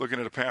looking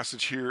at a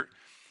passage here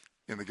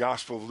in the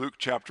Gospel of Luke,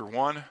 chapter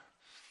 1,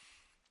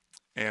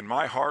 and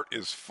my heart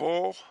is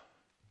full.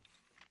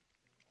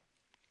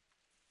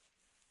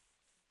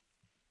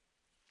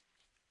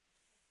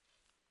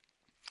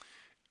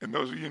 And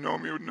those of you who know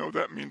me would know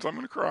that means I'm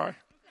going to cry.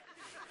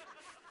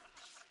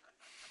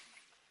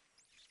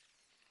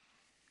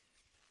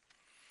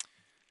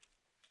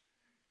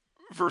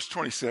 Verse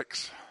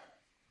 26.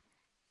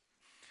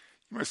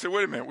 You might say,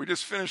 wait a minute, we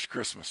just finished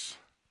Christmas.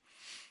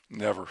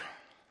 Never.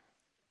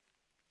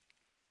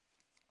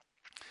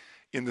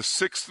 In the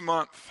 6th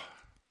month,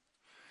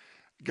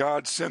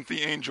 God sent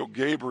the angel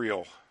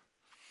Gabriel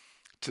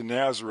to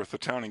Nazareth, a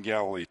town in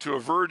Galilee, to a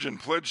virgin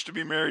pledged to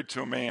be married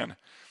to a man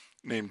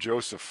named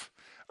Joseph,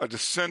 a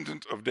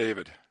descendant of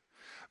David.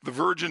 The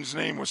virgin's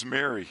name was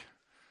Mary.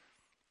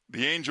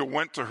 The angel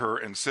went to her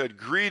and said,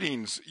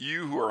 "Greetings,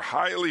 you who are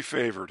highly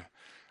favored.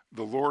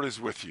 The Lord is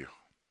with you."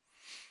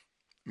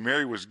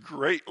 Mary was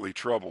greatly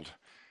troubled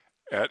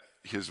at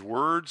his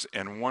words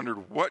and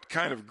wondered what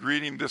kind of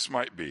greeting this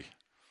might be.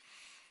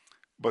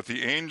 But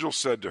the angel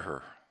said to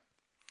her,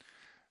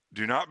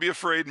 "Do not be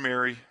afraid,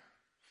 Mary.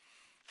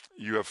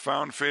 You have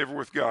found favor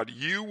with God.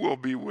 You will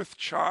be with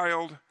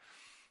child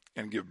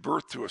and give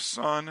birth to a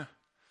son,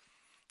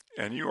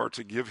 and you are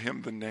to give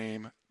him the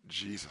name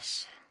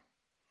Jesus."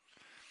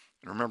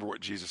 And remember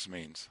what Jesus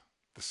means,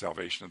 the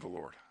salvation of the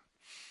Lord.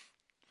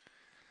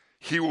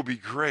 "He will be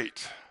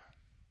great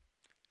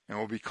and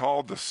will be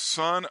called the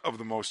Son of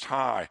the Most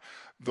High.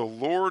 The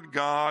Lord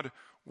God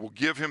will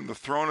give him the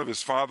throne of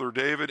his father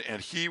David,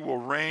 and he will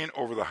reign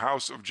over the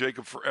house of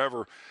Jacob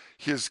forever.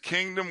 His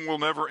kingdom will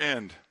never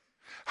end."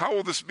 "How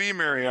will this be,"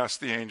 Mary asked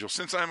the angel,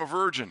 "since I am a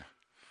virgin?"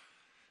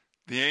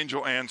 The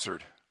angel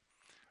answered,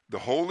 "The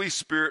Holy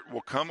Spirit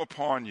will come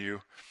upon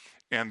you,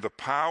 and the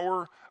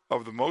power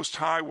of the Most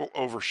High will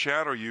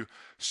overshadow you.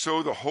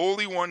 So the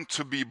Holy One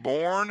to be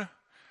born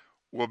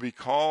will be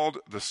called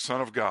the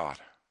Son of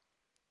God.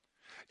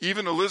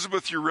 Even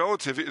Elizabeth, your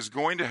relative, is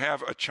going to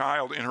have a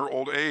child in her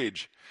old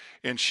age,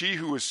 and she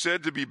who is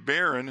said to be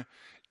barren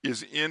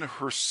is in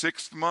her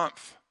 6th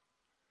month.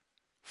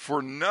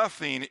 For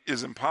nothing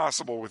is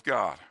impossible with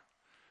God."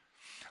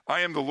 "I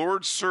am the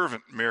Lord's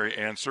servant," Mary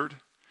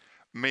answered.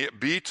 "May it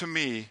be to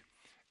me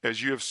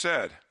as you have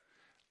said."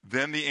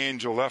 Then the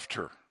angel left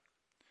her.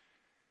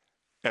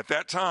 At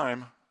that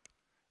time,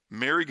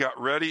 Mary got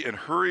ready and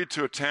hurried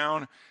to a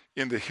town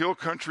in the hill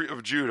country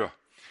of Judah,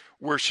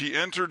 where she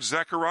entered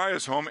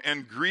Zechariah's home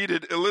and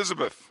greeted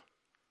Elizabeth,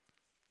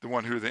 the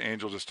one who the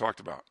angel just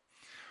talked about.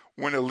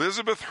 When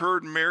Elizabeth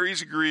heard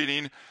Mary's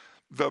greeting,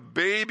 the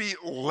baby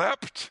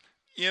leapt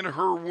in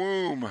her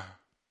womb,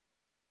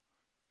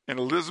 and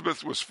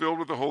Elizabeth was filled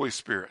with the Holy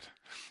Spirit.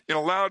 In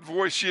a loud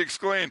voice she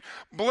exclaimed,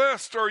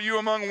 "Blessed are you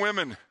among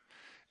women,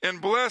 and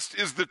blessed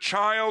is the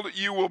child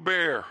you will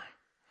bear.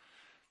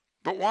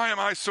 But why am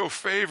I so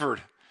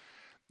favored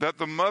that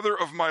the mother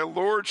of my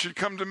Lord should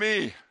come to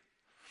me?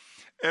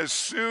 As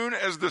soon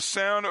as the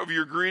sound of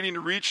your greeting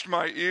reached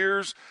my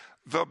ears,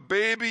 the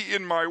baby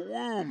in my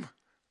womb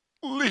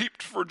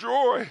leaped for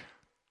joy."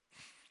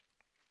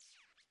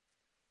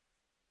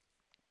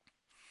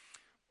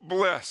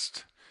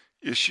 Blessed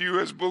is she who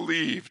has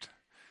believed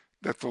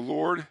that the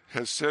Lord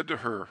has said to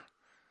her,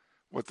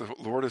 what the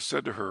Lord has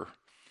said to her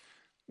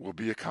will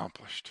be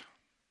accomplished.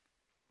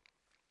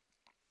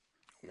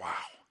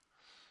 Wow.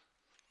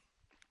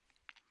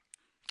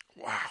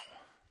 Wow.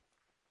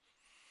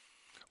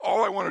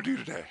 All I want to do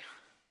today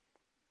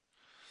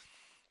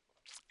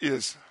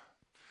is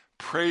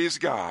praise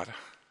God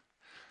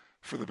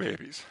for the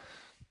babies.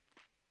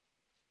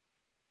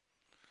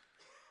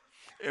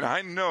 And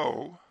I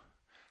know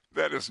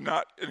that is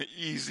not an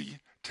easy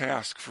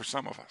task for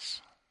some of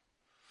us.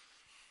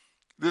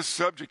 This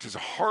subject is a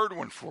hard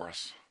one for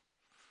us.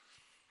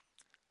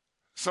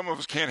 Some of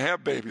us can't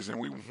have babies and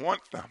we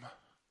want them,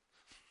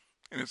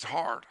 and it's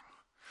hard.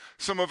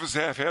 Some of us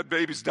have had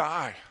babies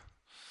die,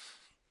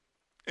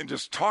 and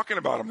just talking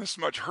about them this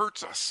much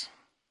hurts us.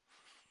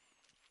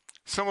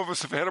 Some of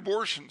us have had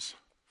abortions,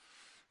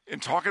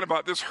 and talking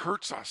about this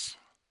hurts us.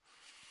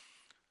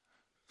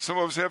 Some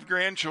of us have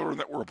grandchildren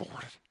that were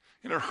aborted,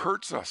 and it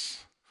hurts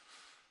us.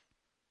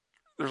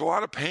 There's a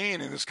lot of pain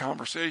in this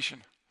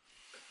conversation,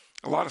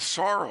 a lot of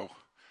sorrow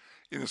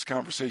in this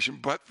conversation,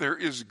 but there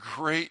is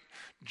great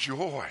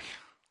joy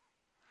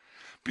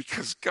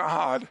because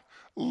God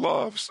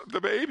loves the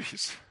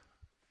babies.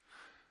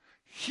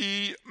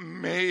 He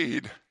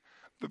made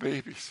the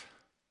babies.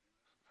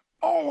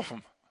 All of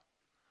them.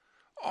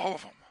 All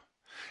of them.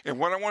 And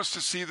what I want us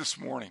to see this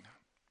morning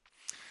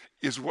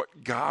is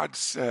what God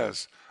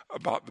says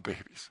about the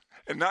babies.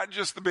 And not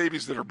just the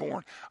babies that are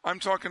born. I'm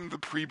talking the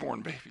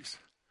preborn babies.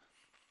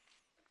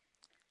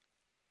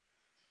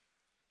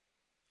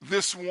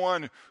 This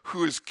one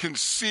who is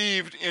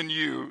conceived in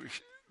you,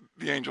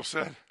 the angel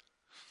said,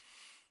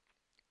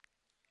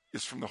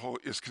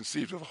 is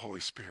conceived of the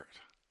Holy Spirit.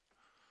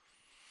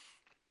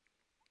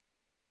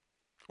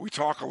 We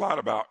talk a lot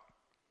about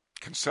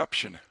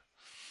conception.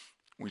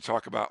 We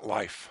talk about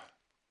life.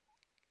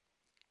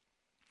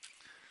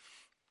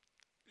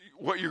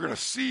 what you're going to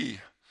see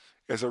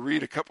as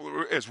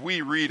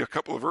we read a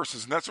couple of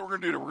verses, and that's what we're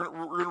going to do. We're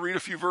going to read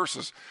a few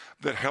verses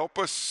that help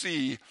us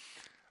see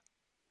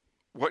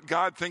what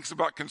God thinks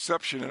about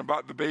conception and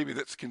about the baby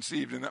that's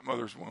conceived in that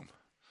mother's womb.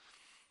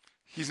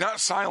 He's not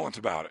silent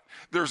about it.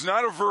 There's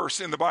not a verse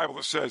in the Bible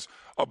that says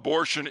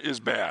abortion is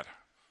bad.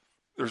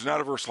 There's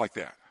not a verse like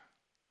that.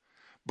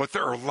 But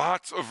there are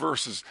lots of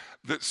verses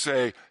that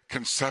say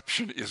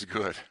conception is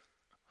good.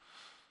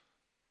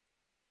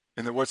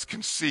 And that what's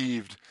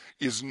conceived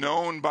is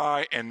known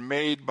by and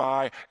made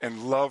by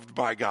and loved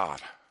by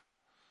God.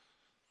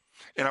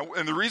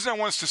 And the reason I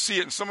want us to see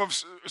it, and some of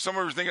us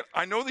are thinking,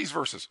 I know these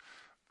verses.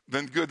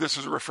 Then good, this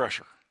is a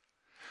refresher.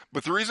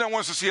 But the reason I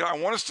want us to see it, I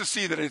want us to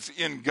see that it's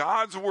in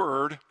God's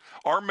word,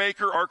 our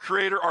maker, our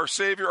creator, our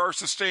savior, our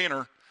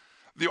sustainer,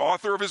 the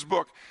author of his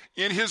book.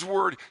 In his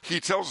word, he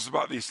tells us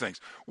about these things.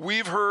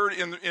 We've heard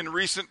in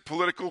recent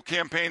political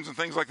campaigns and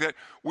things like that,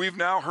 we've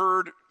now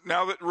heard,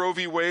 now that Roe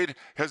v. Wade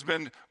has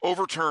been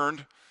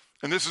overturned,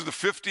 and this is the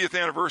 50th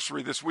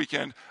anniversary this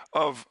weekend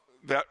of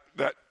that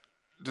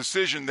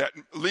decision that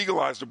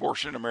legalized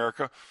abortion in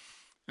America.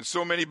 And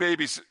so many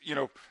babies,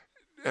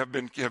 have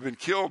been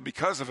killed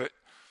because of it.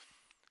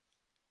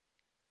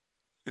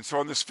 And so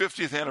on this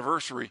 50th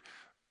anniversary,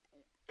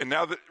 and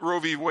now that Roe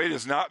v. Wade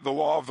is not the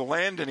law of the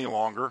land any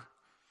longer,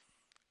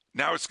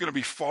 now it's going to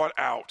be fought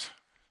out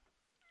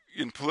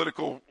in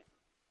political,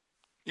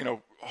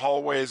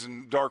 hallways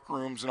and dark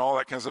rooms and all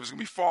that kind of stuff. It's going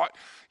to be fought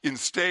in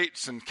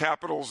states and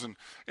capitals and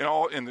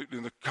all in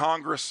the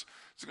Congress.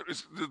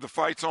 The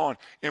fight's on.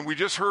 And we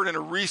just heard in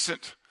a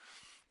recent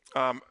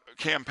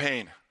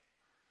campaign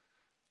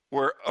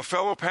where a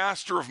fellow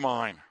pastor of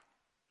mine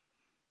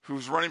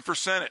who's running for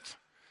Senate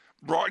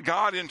brought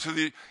God into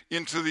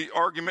the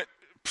argument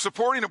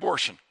supporting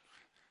abortion,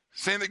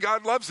 saying that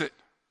God loves it.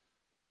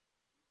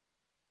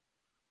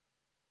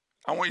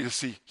 I want you to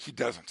see he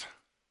doesn't.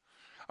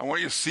 I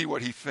want you to see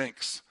what he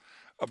thinks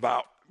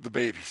about the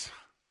babies.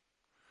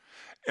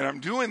 And I'm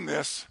doing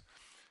this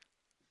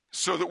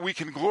so that we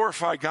can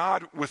glorify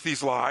God with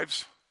these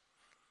lives,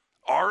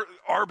 our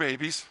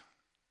babies.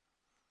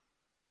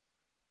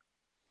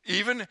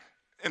 Even,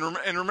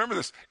 and remember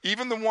this,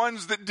 even the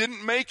ones that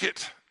didn't make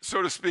it,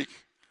 so to speak.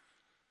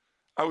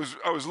 I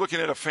was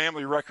looking at a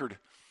family record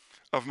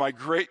of my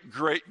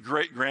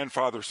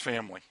great-great-great-grandfather's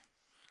family.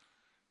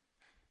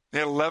 They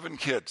had 11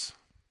 kids.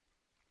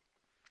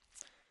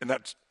 And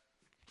that's,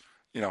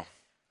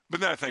 but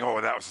then I think,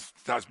 that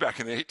was back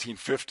in the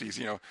 1850s,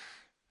 there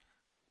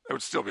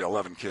would still be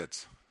 11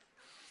 kids.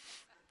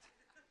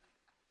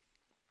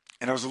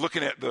 And I was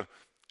looking at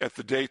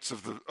the dates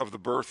of the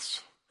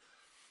births,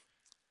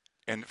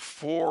 and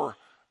 4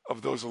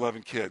 of those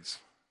 11 kids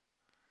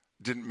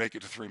didn't make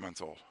it to 3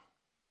 months old.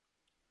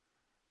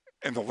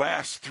 And the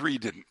last 3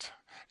 didn't.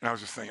 And I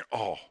was just thinking,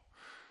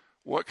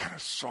 what kind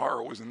of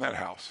sorrow was in that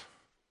house?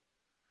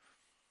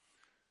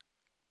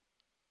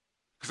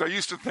 Because I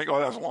used to think, that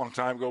was a long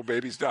time ago.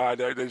 Babies died.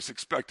 They just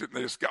expected it, and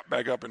they just got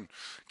back up and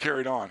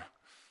carried on.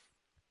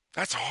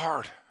 That's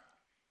hard.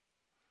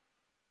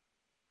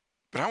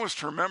 But I want us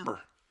to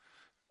remember,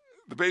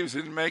 the babies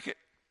didn't make it.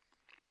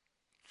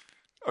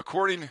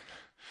 According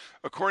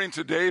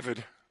to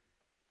David,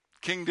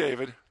 King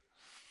David,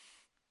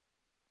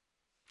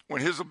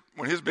 when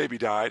his baby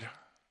died,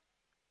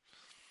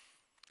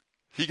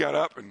 he got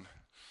up and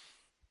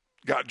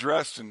got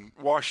dressed and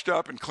washed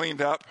up and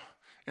cleaned up,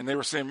 and they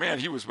were saying, man,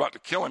 he was about to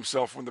kill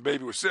himself when the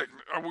baby was sick.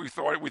 We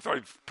thought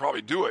he'd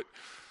probably do it,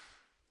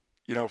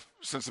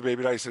 since the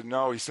baby died. He said,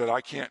 no. He said,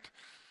 I can't.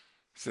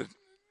 He said,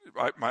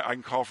 I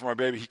can call for my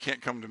baby. He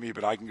can't come to me,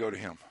 but I can go to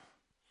him.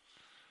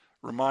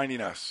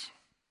 Reminding us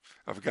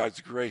of God's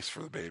grace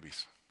for the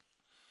babies.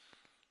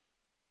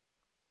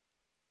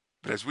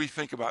 But as we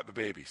think about the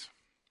babies,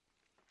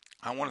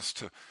 I want us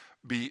to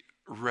be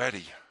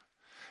ready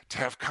to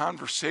have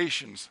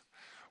conversations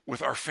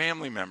with our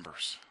family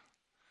members,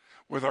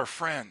 with our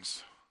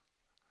friends,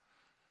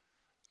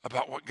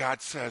 about what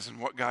God says and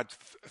what God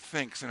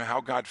thinks and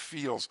how God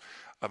feels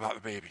about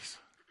the babies.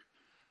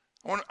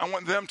 I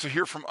want them to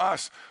hear from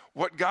us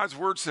what God's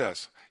word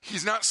says.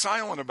 He's not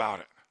silent about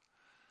it.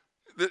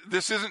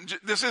 This isn't,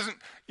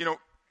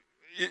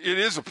 it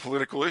is a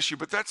political issue,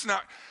 but that's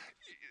not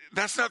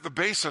the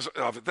basis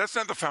of it. That's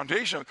not the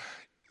foundation.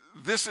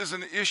 This is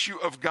an issue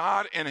of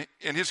God and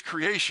his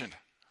creation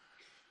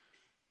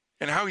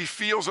and how he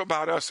feels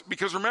about us.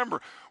 Because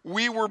remember,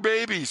 we were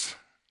babies.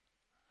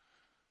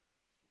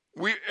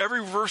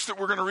 Every verse that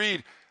we're going to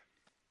read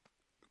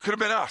could have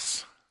been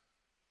us.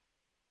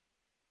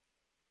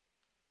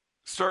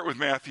 Start with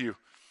Matthew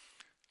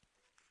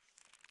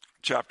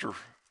chapter,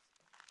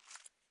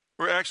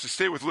 or actually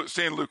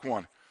stay in Luke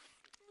 1,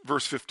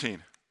 verse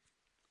 15.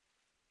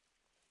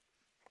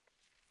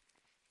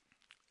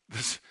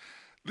 This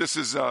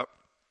is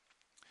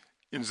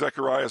in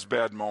Zechariah's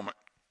bad moment.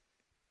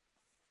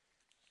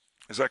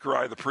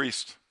 Zechariah the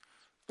priest,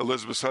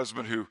 Elizabeth's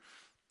husband, who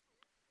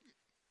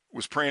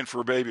was praying for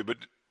a baby but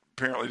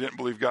apparently didn't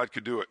believe God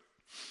could do it.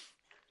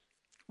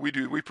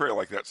 We pray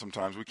like that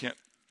sometimes. We can't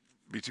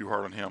be too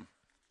hard on him.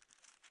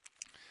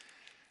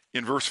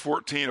 In verse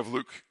 14 of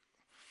Luke,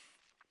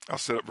 I'll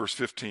set up verse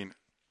 15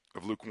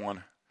 of Luke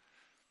 1.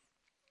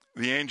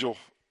 The angel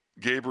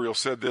Gabriel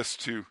said this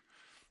to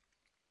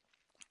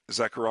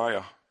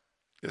Zechariah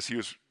as he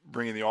was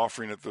bringing the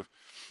offering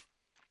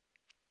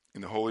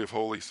in the Holy of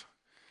Holies.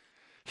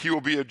 He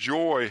will be a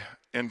joy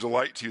and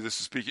delight to you. This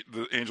is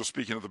the angel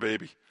speaking of the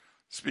baby,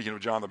 speaking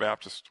of John the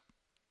Baptist.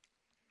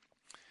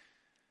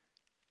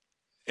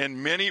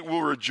 And many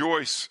will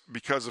rejoice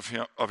because of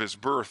him, of his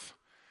birth,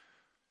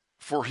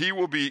 for he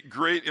will be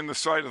great in the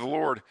sight of the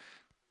Lord.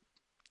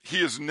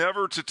 He is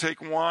never to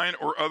take wine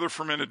or other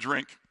fermented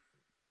drink,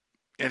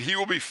 and he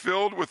will be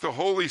filled with the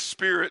Holy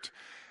Spirit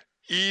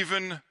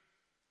even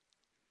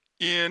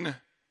in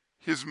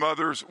his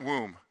mother's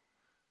womb.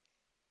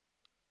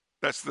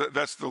 That's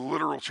the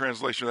literal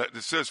translation of that.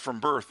 It says from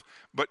birth.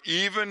 But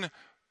even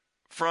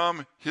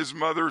from his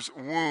mother's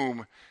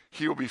womb,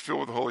 he will be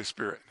filled with the Holy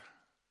Spirit.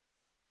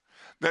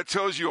 That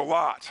tells you a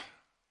lot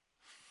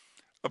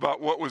about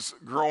what was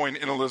growing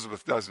in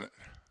Elizabeth, doesn't it?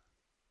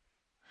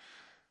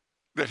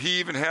 That he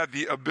even had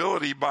the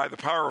ability by the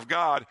power of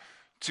God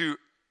to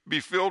be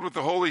filled with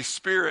the Holy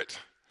Spirit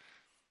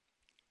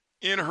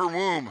in her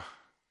womb.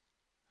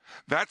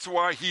 That's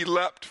why he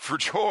leapt for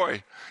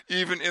joy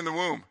even in the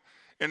womb.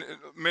 And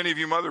many of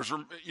you mothers,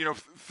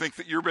 think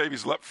that your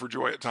babies leapt for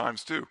joy at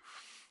times too,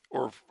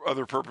 or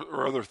other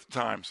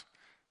times,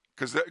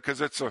 because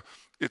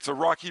it's a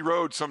rocky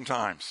road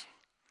sometimes.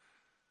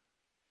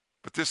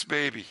 But this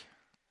baby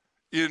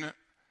in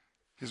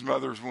his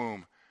mother's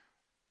womb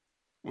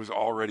was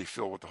already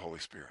filled with the Holy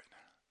Spirit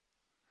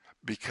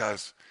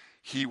because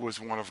he was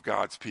one of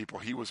God's people.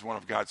 He was one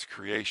of God's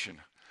creation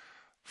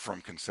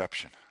from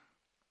conception.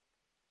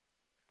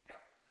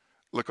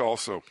 Look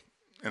also,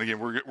 and again,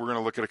 we're going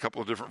to look at a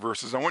couple of different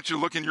verses. I want you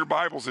to look in your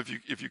Bibles if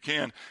you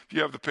can, if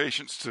you have the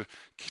patience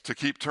to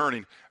keep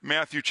turning.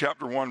 Matthew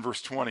chapter 1,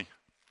 verse 20.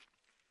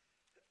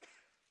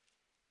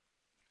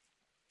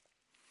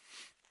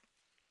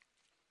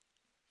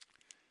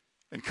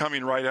 And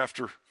coming right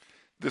after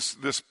this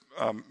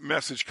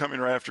message, coming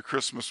right after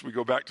Christmas, we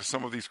go back to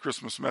some of these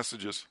Christmas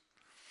messages.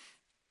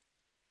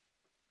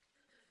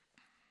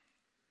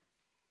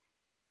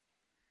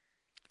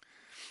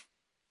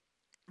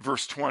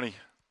 Verse 20.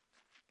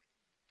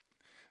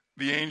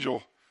 The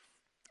angel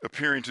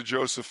appearing to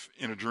Joseph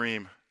in a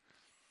dream.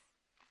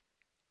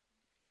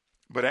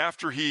 But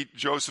after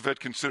Joseph had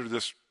considered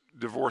this,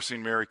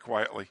 divorcing Mary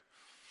quietly,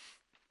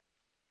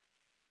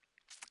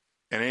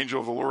 an angel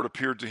of the Lord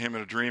appeared to him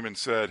in a dream and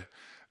said,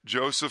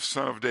 Joseph,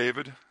 son of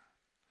David,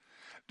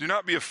 do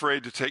not be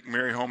afraid to take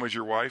Mary home as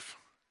your wife,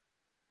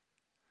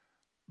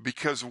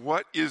 because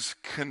what is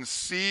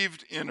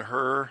conceived in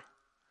her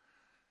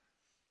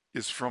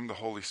is from the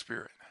Holy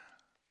Spirit.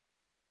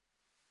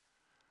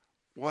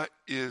 What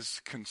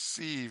is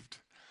conceived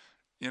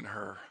in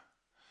her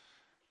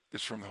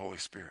is from the Holy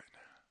Spirit.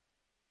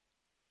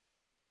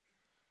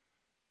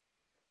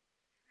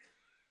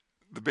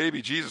 The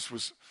baby Jesus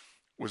was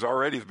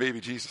already the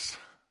baby Jesus.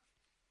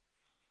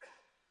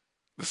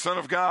 The Son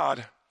of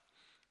God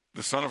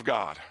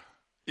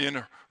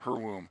in her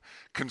womb.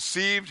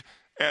 Conceived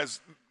as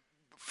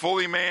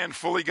fully man,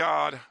 fully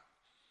God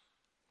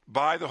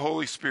by the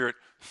Holy Spirit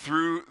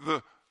through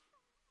the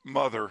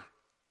mother,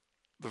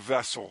 the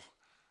vessel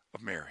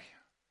of Mary.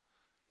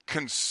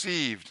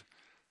 Conceived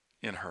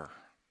in her.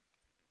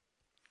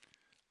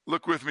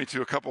 Look with me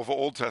to a couple of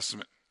Old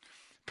Testament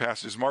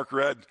passages. Mark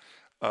read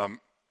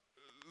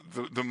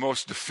the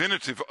most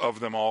definitive of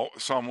them all,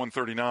 Psalm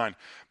 139.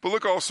 But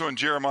look also in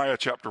Jeremiah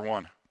chapter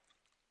 1.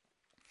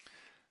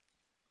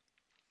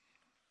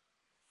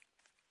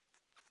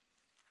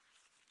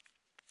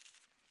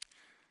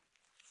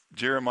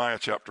 Jeremiah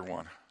chapter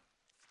 1.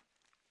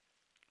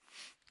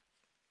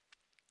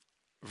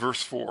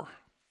 Verse 4.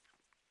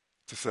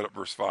 To set up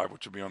verse 5,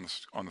 which will be on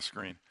the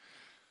screen.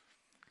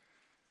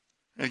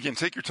 And again,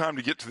 take your time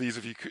to get to these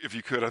if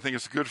you could. I think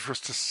it's good for us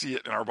to see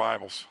it in our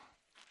Bibles.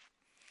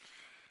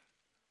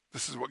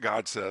 This is what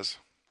God says.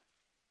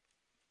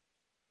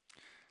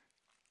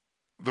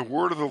 The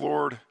word of the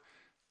Lord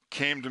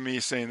came to me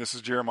saying, this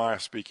is Jeremiah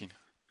speaking.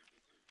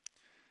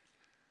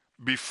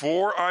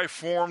 Before I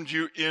formed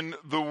you in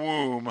the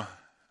womb,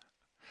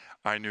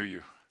 I knew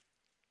you.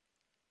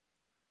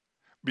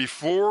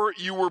 Before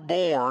you were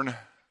born,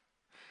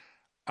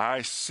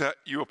 I set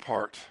you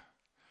apart.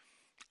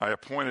 I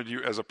appointed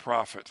you as a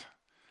prophet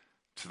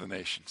to the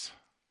nations.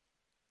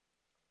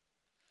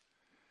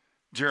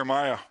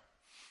 Jeremiah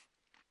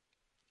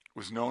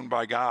was known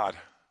by God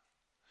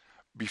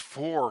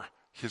before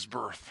his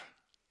birth.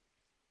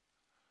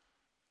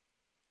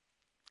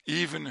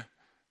 Even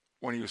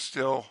when he was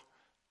still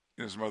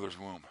in his mother's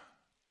womb.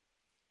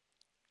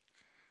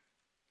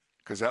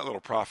 Because that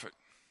little prophet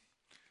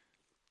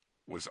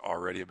was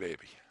already a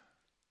baby.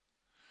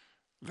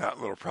 That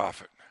little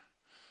prophet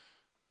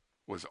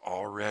was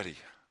already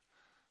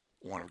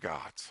one of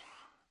God's.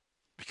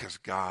 Because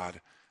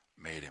God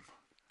made him.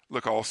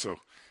 Look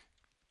also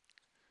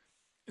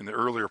in the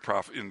earlier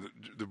prophet, in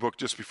the book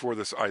just before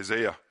this,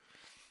 Isaiah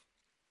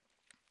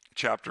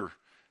chapter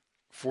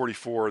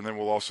 44, and then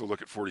we'll also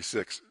look at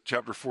 46.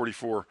 Chapter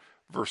 44,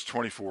 verse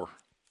 24.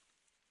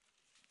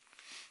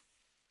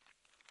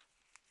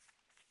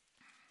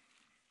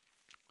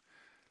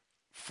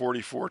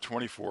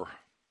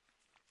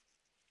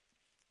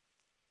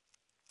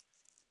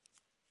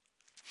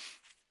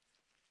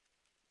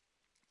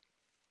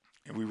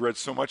 And we read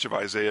so much of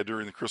Isaiah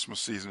during the Christmas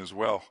season as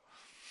well.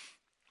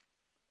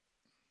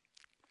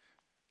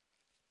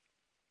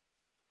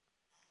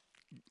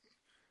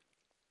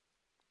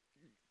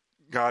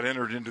 God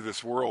entered into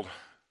this world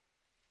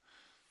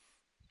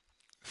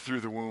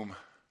through the womb.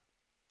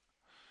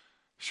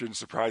 Shouldn't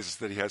surprise us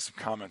that he has some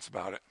comments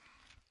about it.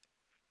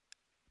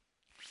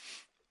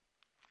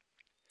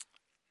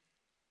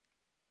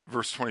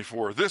 Verse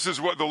 24, this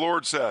is what the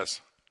Lord says.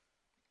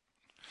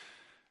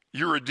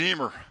 Your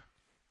Redeemer,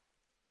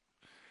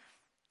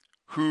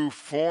 who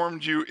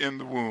formed you in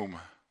the womb.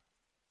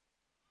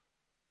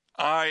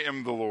 I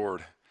am the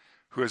Lord,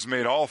 who has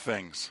made all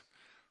things,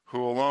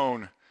 who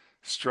alone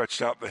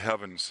stretched out the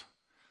heavens,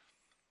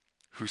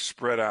 who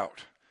spread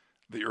out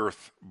the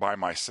earth by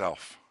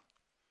myself.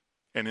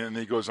 And then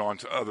he goes on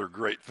to other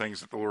great things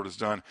that the Lord has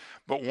done.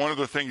 But one of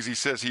the things he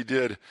says he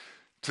did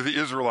to the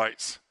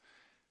Israelites,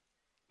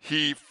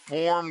 he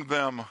formed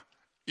them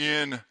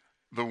in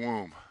the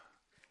womb.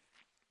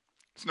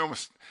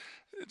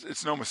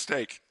 It's no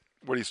mistake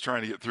what he's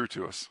trying to get through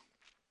to us.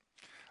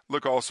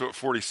 Look also at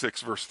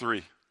 46, verse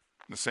 3,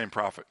 the same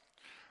prophet.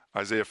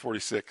 Isaiah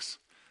 46,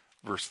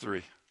 verse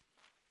 3.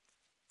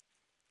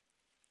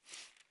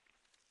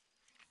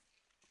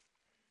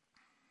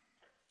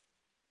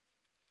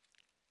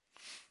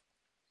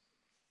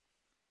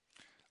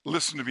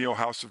 Listen to me, O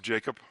house of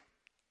Jacob,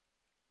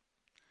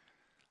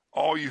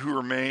 all you who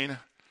remain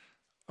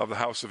of the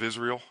house of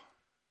Israel,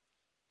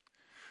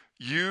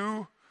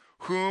 you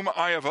whom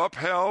I have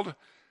upheld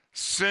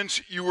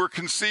since you were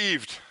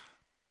conceived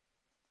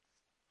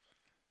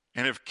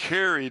and have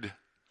carried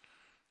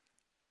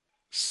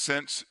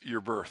since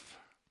your birth,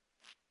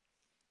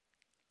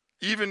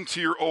 even to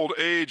your old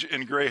age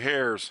and gray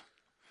hairs.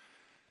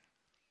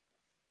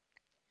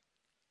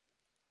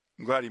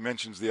 I'm glad he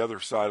mentions the other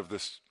side of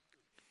this.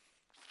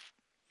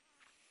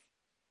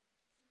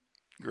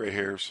 Gray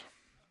hairs.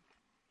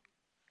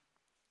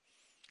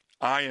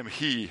 I am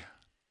he,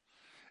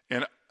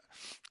 and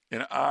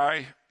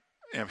I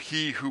am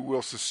he who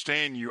will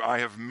sustain you. I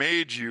have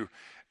made you,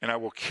 and I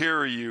will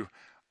carry you.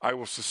 I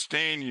will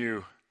sustain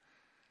you,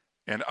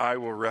 and I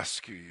will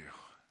rescue you.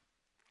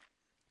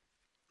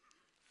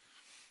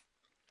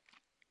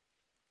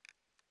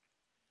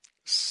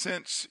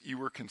 Since you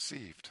were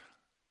conceived.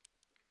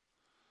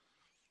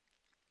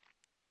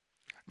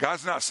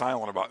 God's not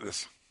silent about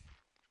this.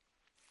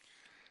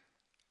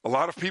 A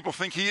lot of people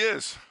think he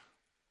is.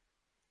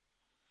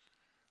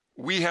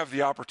 We have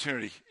the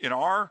opportunity in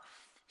our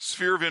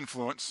sphere of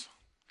influence.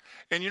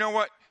 And you know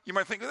what? You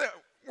might think,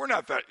 we're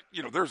not that,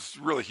 there's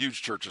really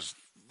huge churches.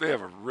 They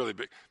have a really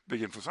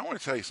big influence. I want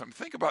to tell you something.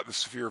 Think about the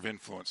sphere of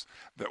influence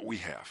that we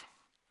have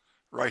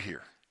right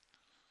here.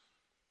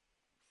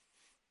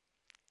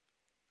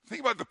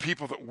 Think about the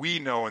people that we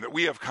know and that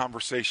we have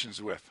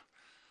conversations with,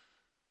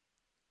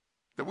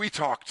 that we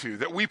talk to,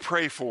 that we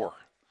pray for.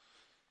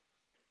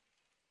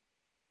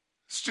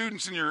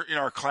 Students in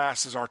our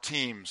classes, our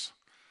teams,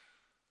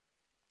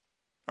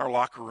 our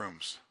locker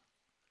rooms.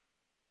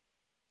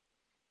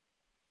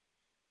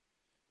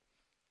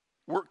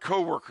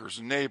 Co-workers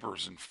and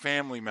neighbors and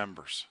family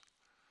members.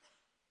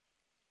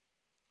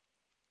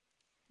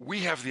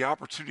 We have the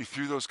opportunity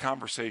through those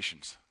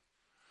conversations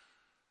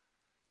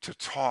to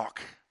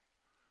talk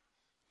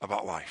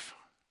about life.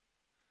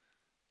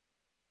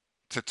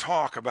 To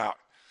talk about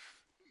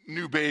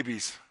new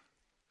babies.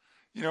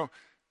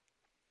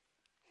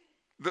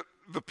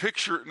 The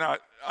picture, now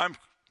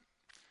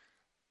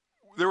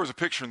there was a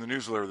picture in the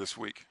newsletter this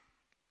week.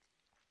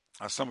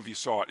 Some of you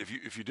saw it.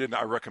 If you didn't,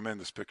 I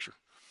recommend this picture.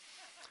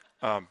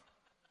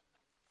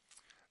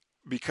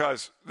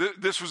 Because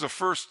this was a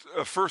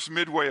first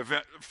midway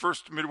event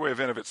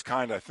of its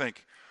kind, I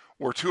think,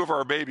 where two of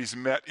our babies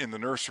met in the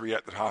nursery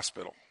at the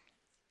hospital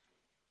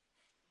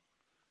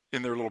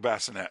in their little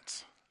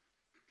bassinets.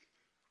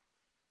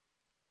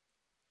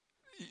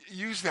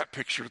 Use that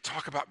picture to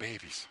talk about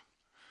babies.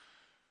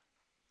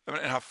 And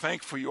how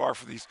thankful you are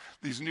for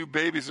these new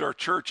babies at our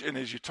church. And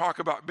as you talk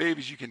about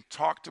babies, you can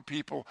talk to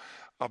people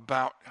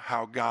about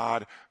how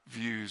God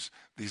views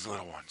these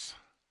little ones.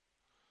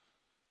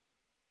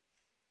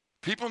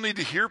 People need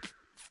to hear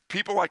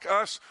people like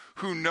us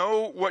who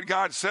know what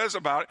God says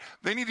about it.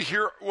 They need to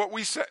hear what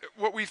we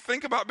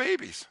think about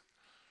babies.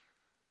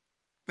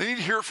 They need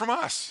to hear it from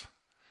us.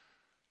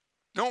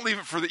 Don't leave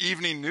it for the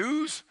evening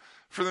news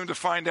for them to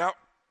find out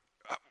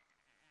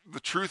the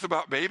truth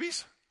about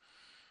babies.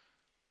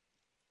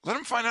 Let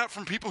them find out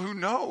from people who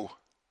know.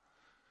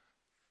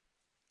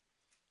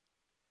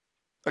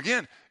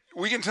 Again,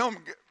 we can tell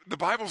them the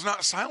Bible's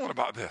not silent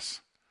about this.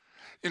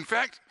 In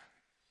fact,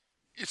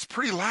 it's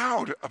pretty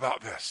loud about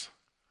this.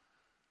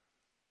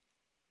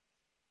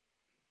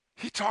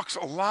 He talks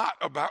a lot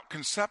about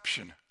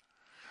conception.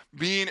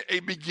 being a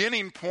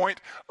beginning point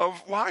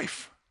of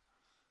life.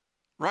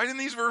 Right in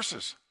these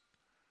verses.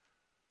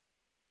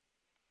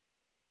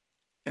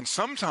 And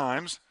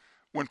sometimes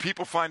when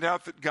people find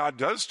out that God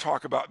does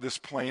talk about this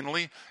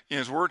plainly in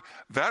his word,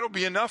 that'll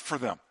be enough for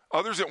them.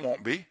 Others it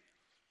won't be.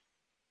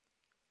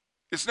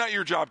 It's not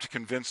your job to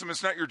convince them.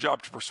 It's not your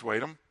job to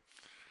persuade them.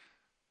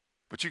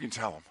 But you can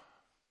tell them.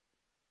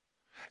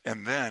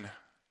 And then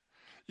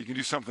you can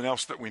do something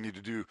else that we need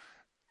to do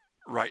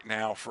right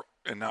now,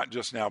 and not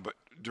just now, but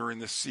during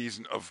this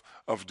season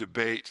of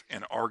debate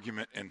and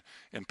argument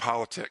and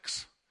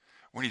politics.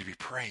 We need to be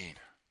praying.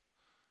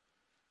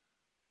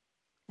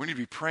 We need to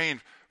be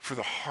praying for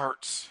the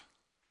hearts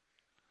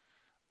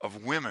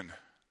of women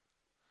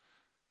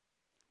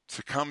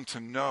to come to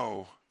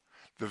know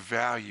the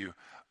value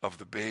of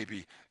the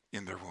baby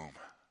in their womb.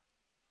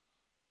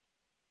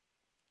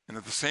 And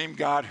that the same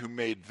God who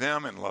made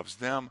them and loves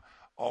them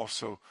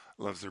also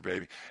loves their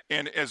baby.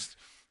 And as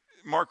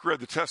Mark read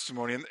the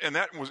testimony, and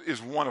that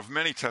is one of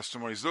many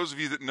testimonies. Those of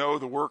you that know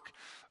the work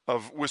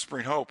of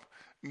Whispering Hope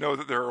know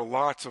that there are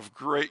lots of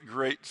great,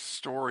 great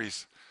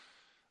stories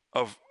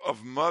of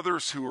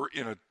mothers who were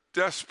in a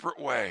desperate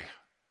way,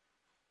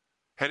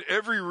 had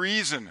every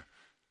reason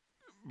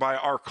by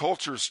our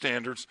culture's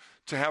standards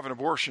to have an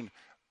abortion,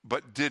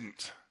 but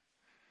didn't.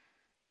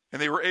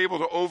 And they were able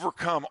to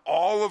overcome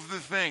all of the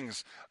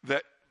things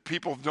that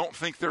people don't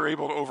think they're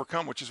able to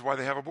overcome, which is why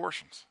they have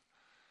abortions.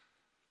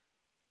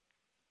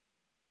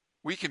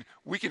 We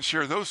can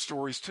share those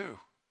stories too.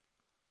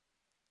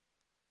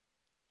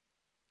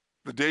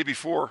 The day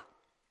before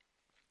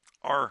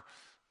our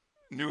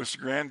newest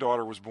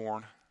granddaughter was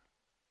born,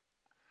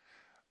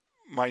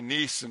 my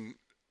niece and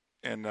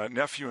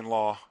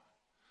nephew-in-law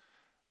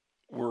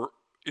were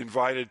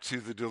invited to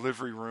the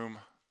delivery room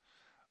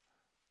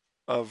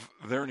of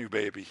their new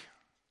baby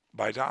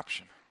by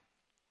adoption.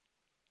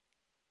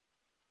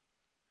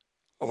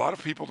 A lot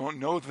of people don't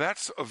know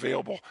that's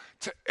available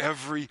to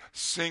every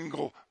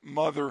single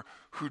mother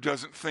who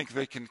doesn't think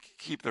they can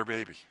keep their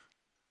baby.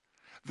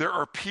 There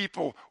are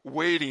people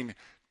waiting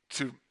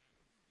to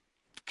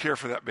care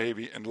for that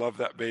baby and love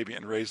that baby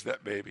and raise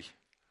that baby.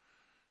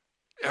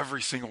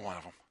 Every single one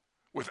of them,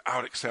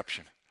 without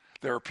exception.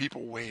 There are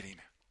people waiting,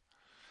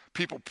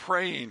 people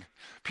praying,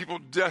 people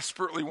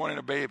desperately wanting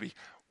a baby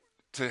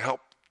to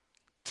help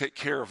take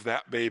care of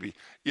that baby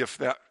if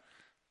that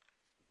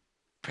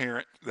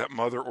parent, that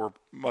mother or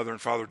mother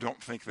and father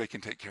don't think they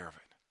can take care of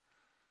it.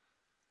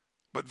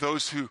 But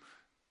those who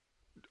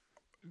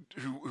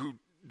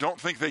don't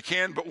think they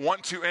can but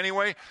want to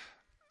anyway,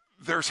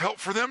 there's help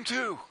for them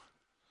too.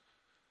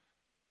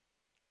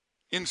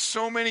 In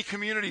so many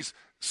communities,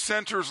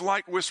 centers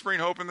like Whispering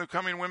Hope and the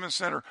Coming Women's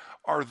Center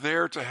are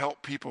there to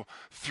help people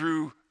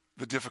through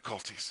the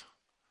difficulties.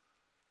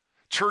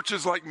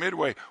 Churches like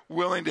Midway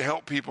willing to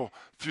help people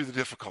through the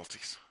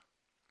difficulties.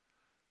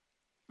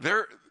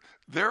 There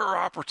are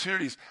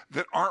opportunities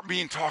that aren't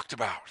being talked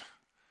about,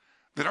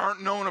 that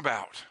aren't known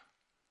about.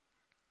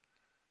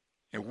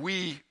 And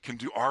we can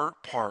do our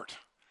part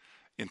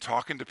in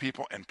talking to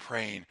people and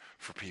praying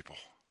for people.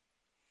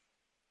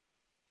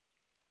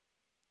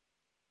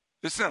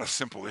 It's not a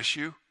simple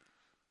issue.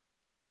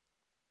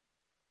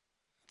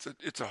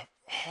 It's a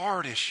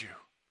hard issue.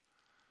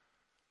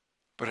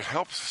 But it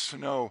helps us to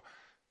know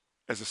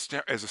as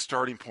a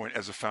starting point,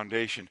 as a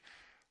foundation,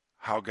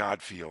 how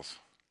God feels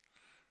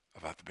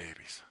about the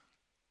babies.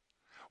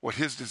 What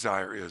his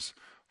desire is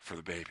for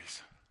the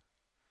babies.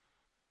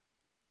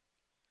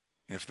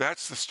 And if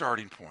that's the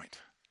starting point,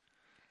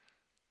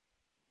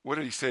 what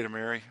did he say to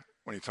Mary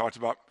when he talked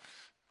about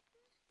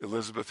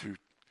Elizabeth, who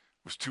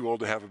was too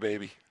old to have a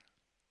baby?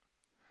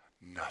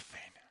 Nothing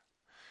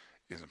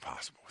is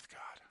impossible with God.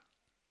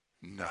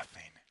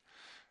 Nothing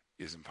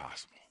is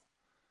impossible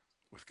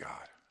with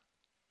God.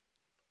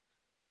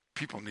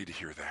 People need to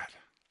hear that.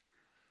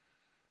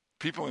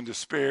 People in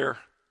despair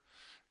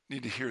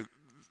need to hear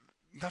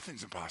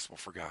nothing's impossible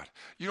for God.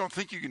 You don't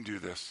think you can do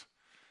this.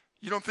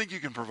 You don't think you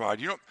can provide.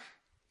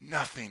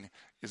 Nothing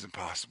is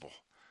impossible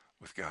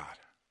with God.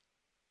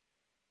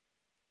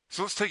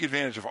 So let's take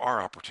advantage of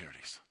our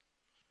opportunities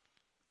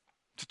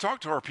to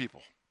talk to our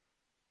people,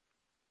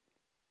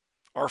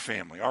 our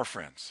family, our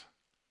friends,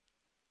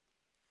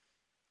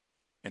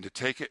 and to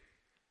take it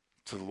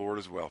to the Lord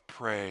as well.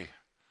 Pray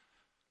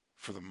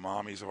for the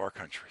mommies of our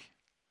country.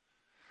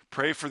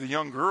 Pray for the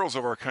young girls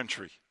of our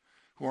country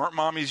who aren't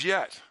mommies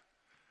yet,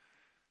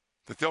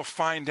 that they'll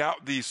find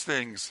out these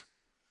things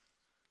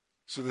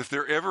so that if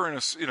they're ever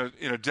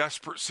in a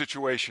desperate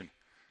situation,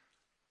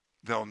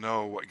 they'll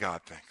know what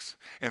God thinks,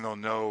 and they'll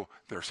know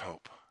there's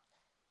hope.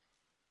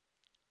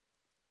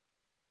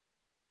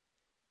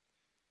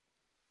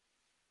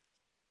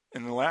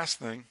 And the last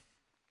thing,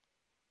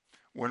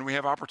 when we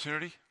have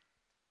opportunity,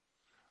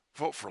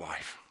 vote for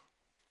life.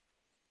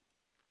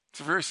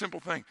 It's a very simple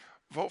thing.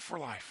 Vote for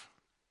life.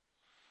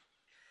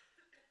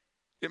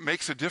 It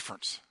makes a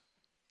difference.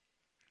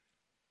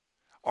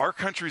 Our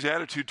country's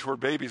attitude toward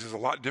babies is a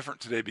lot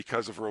different today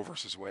because of Roe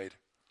versus Wade.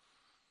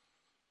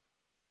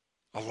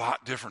 A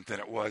lot different than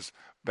it was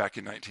back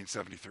in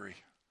 1973.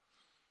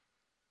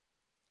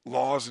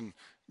 laws and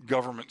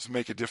governments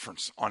make a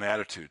difference on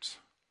attitudes.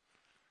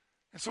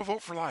 And so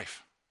vote for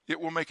life. It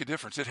will make a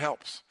difference. It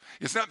helps.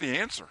 It's not the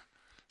answer.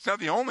 It's not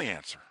the only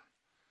answer.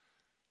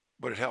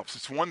 But it helps.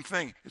 It's one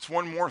thing. It's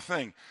one more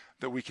thing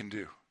that we can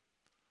do.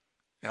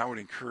 And I would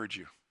encourage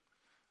you,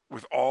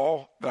 with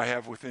all that I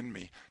have within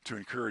me, to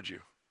encourage you.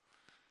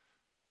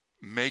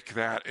 Make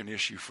that an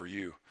issue for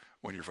you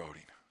when you're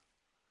voting.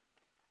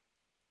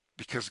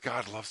 Because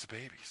God loves the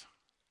babies.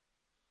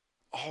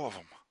 All of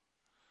them.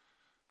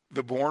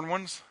 The born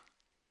ones,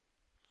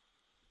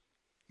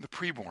 the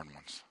preborn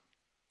ones.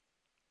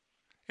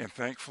 And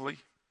thankfully,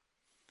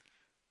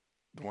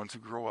 the ones who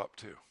grow up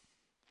too.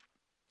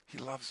 He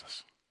loves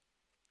us.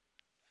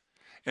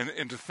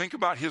 And to think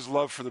about his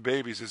love for the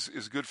babies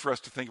is good for us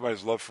to think about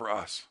his love for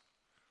us.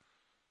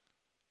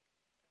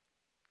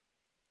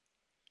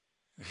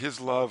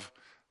 His love,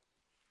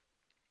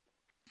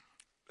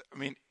 I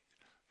mean,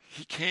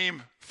 he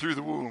came through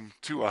the womb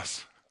to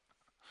us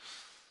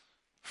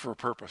for a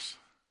purpose.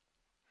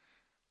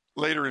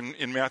 Later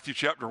in Matthew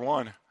chapter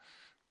 1,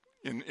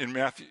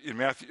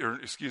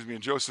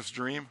 in Joseph's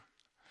dream,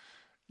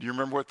 do you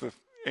remember what the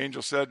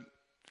angel said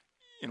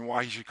and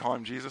why he should call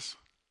him Jesus?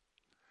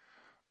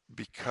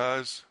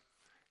 Because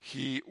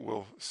he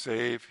will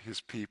save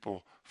his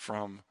people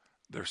from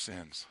their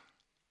sins.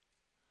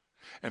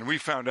 And we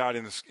found out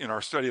in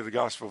our study of the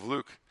Gospel of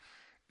Luke,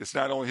 it's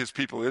not only his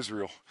people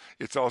Israel,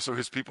 it's also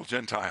his people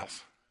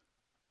Gentiles.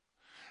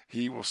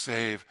 He will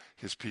save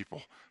his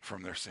people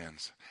from their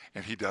sins.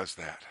 And he does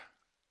that.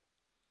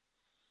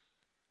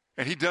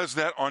 And he does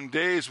that on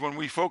days when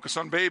we focus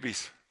on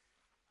babies.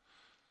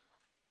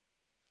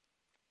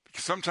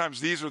 Because sometimes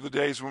these are the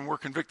days when we're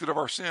convicted of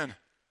our sin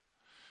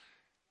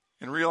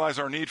and realize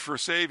our need for a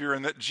Savior,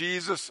 and that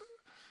Jesus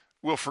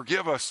will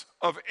forgive us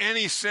of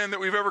any sin that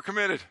we've ever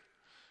committed.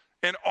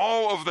 And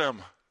all of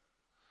them.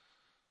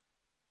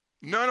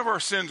 None of our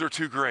sins are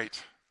too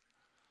great.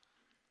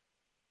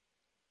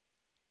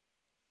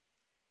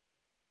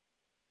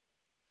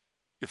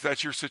 If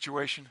that's your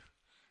situation,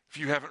 if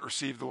you haven't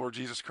received the Lord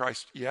Jesus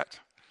Christ yet,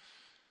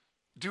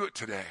 do it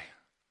today.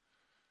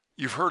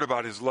 You've heard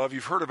about his love.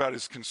 You've heard about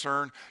his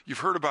concern. You've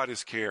heard about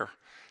his care.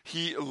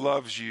 He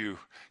loves you.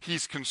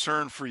 He's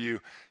concerned for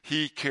you.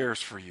 He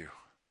cares for you.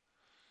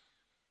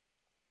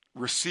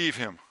 Receive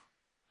him.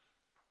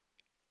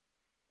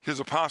 His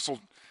apostle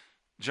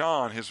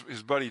John, his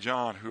buddy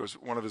John, who was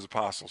one of his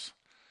apostles,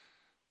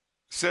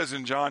 says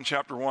in John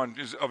chapter 1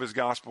 of his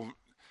gospel,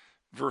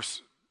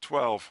 verse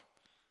 12,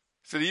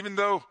 said, even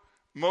though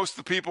most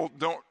of the people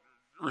didn't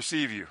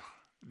receive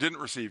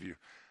you,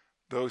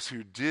 those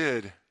who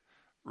did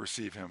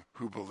receive him,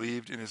 who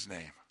believed in his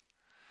name,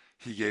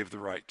 he gave the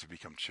right to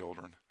become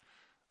children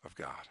of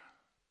God.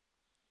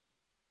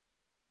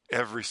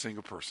 Every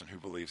single person who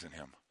believes in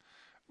him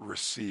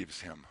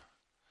receives him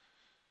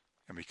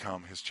and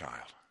become his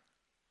child.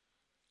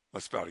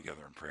 Let's bow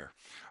together in prayer.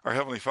 Our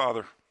Heavenly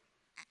Father,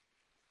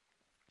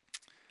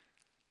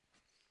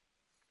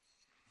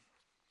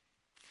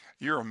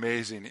 you're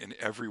amazing in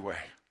every way.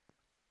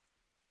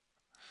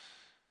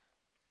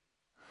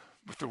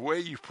 But the way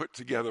you put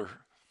together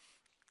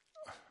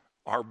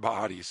our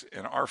bodies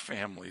and our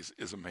families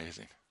is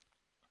amazing.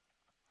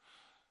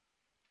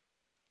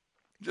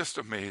 Just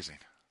amazing.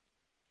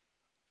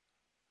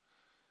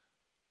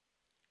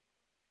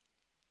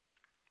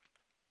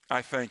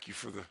 I thank you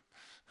for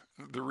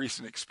the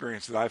recent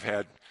experience that I've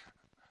had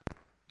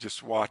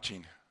just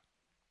watching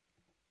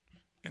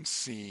and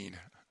seeing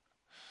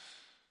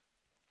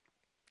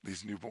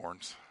these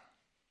newborns.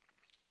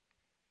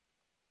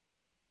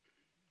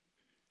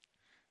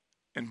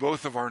 And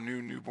both of our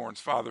newborns,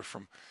 Father,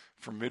 from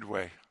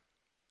Midway,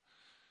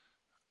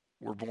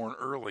 were born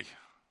early.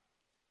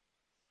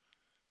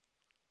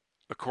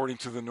 According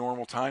to the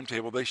normal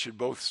timetable, they should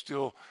both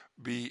still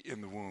be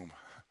in the womb.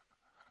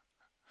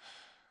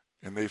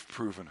 And they've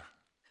proven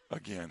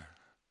again,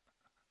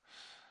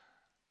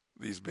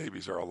 these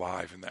babies are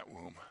alive in that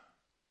womb.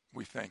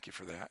 We thank you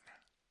for that.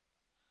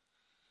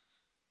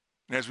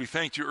 And as we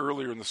thanked you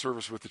earlier in the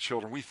service with the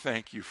children, we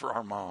thank you for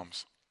our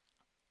moms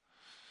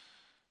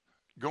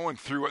going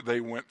through what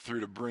they went through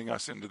to bring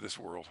us into this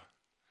world.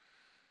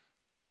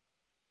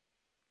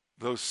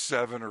 Those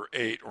 7 or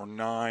 8 or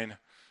 9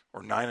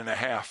 or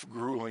 9.5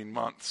 grueling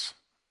months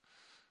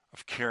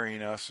of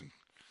carrying us and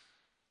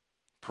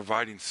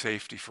providing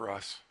safety for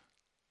us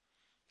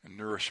and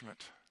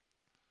nourishment.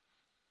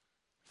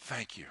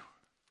 Thank you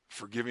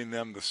for giving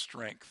them the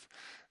strength,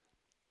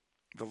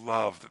 the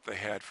love that they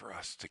had for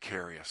us to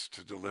carry us,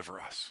 to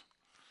deliver us.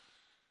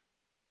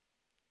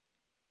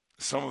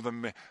 Some of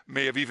them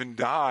may have even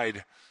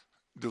died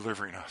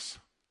delivering us.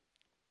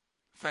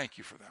 Thank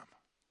you for them.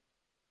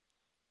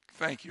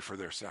 Thank you for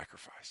their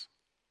sacrifice.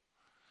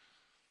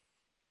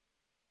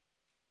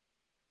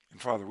 And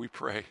Father, we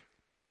pray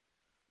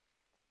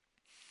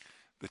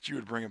that you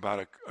would bring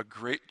about a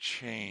great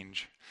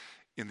change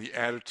in the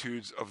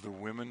attitudes of the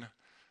women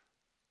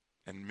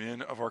and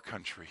men of our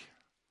country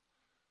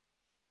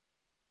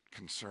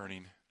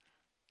concerning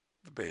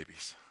the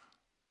babies,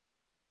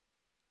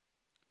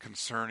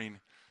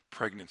 concerning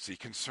pregnancy,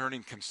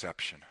 concerning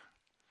conception.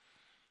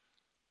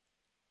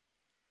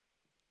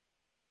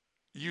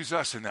 Use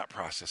us in that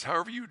process,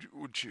 however you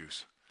would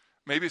choose.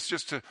 Maybe it's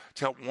just to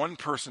help one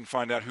person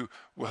find out who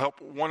will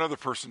help one other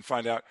person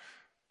find out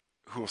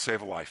who will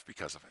save a life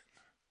because of it.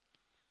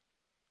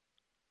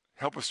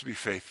 Help us to be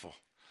faithful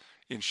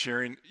in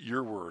sharing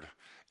your word,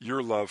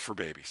 your love for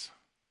babies,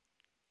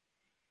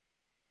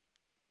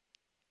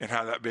 and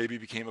how that baby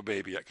became a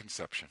baby at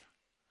conception.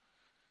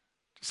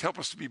 Just help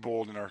us to be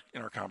bold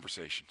in our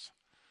conversations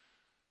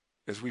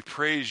as we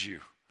praise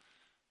you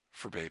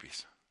for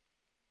babies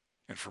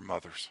and for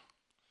mothers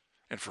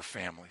and for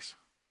families.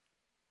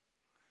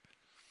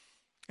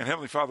 And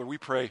Heavenly Father, we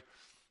pray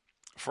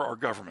for our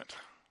government.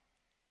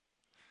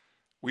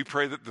 We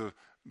pray that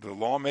the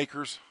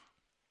lawmakers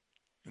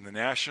in the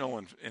national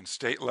and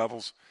state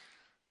levels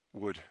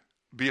would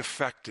be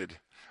affected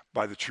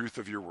by the truth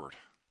of your word.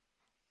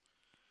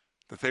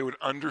 That they would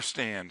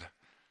understand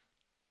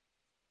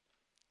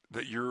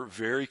that you're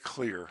very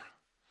clear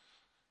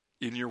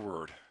in your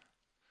word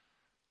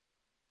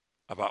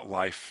about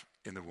life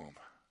in the womb.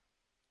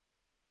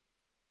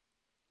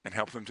 And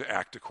help them to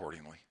act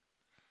accordingly.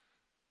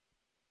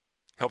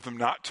 Help them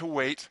not to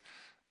wait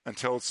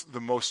until it's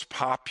the most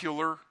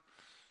popular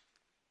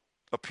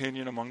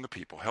opinion among the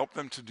people. Help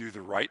them to do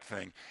the right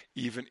thing,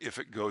 even if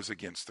it goes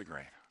against the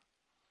grain.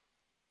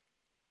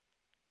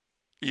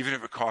 Even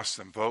if it costs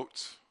them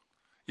votes,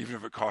 even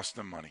if it costs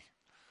them money.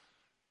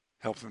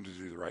 Help them to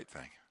do the right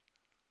thing.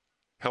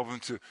 Help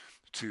them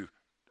to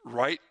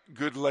write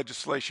good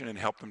legislation and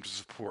help them to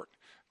support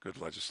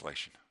good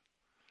legislation.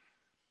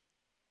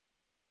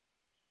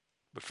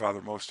 But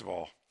Father, most of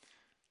all,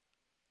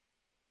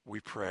 we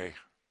pray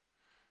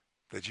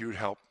that you would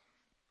help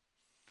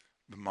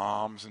the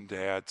moms and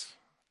dads,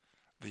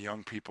 the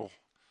young people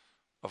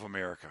of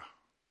America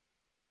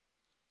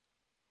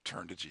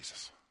turn to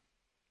Jesus.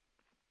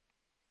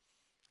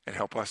 And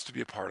help us to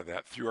be a part of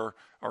that through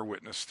our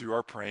witness, through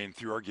our praying,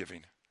 through our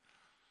giving.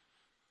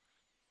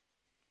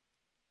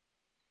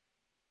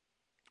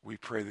 We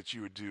pray that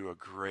you would do a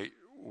great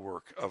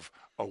work of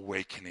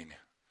awakening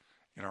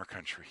in our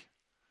country,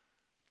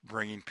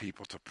 bringing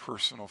people to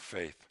personal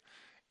faith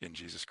in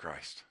Jesus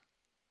Christ.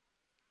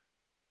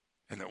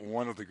 And that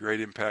one of the great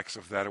impacts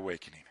of that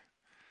awakening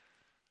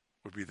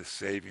would be the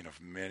saving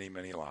of many,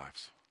 many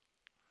lives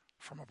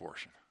from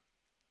abortion.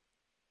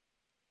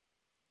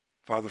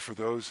 Father, for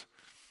those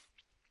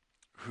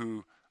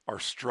who are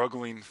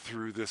struggling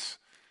through this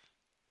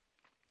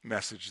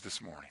message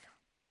this morning,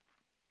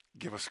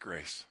 give us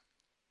grace.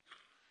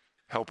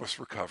 Help us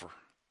recover.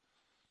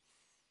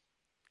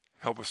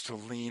 Help us to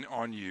lean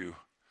on you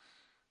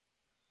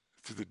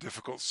through the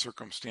difficult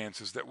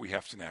circumstances that we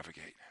have to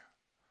navigate.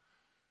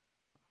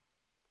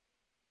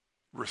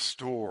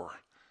 Restore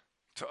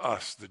to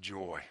us the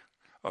joy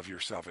of your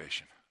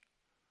salvation.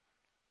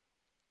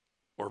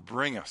 Or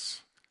bring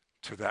us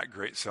to that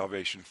great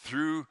salvation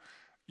through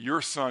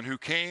your Son who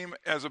came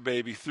as a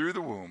baby through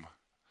the womb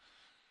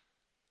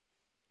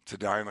to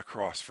die on the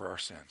cross for our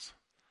sins.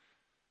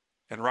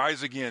 And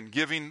rise again,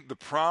 giving the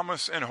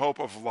promise and hope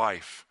of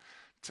life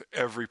to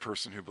every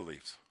person who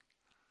believes.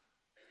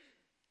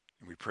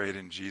 And we pray it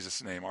in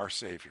Jesus' name, our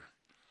Savior.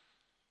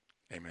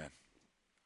 Amen.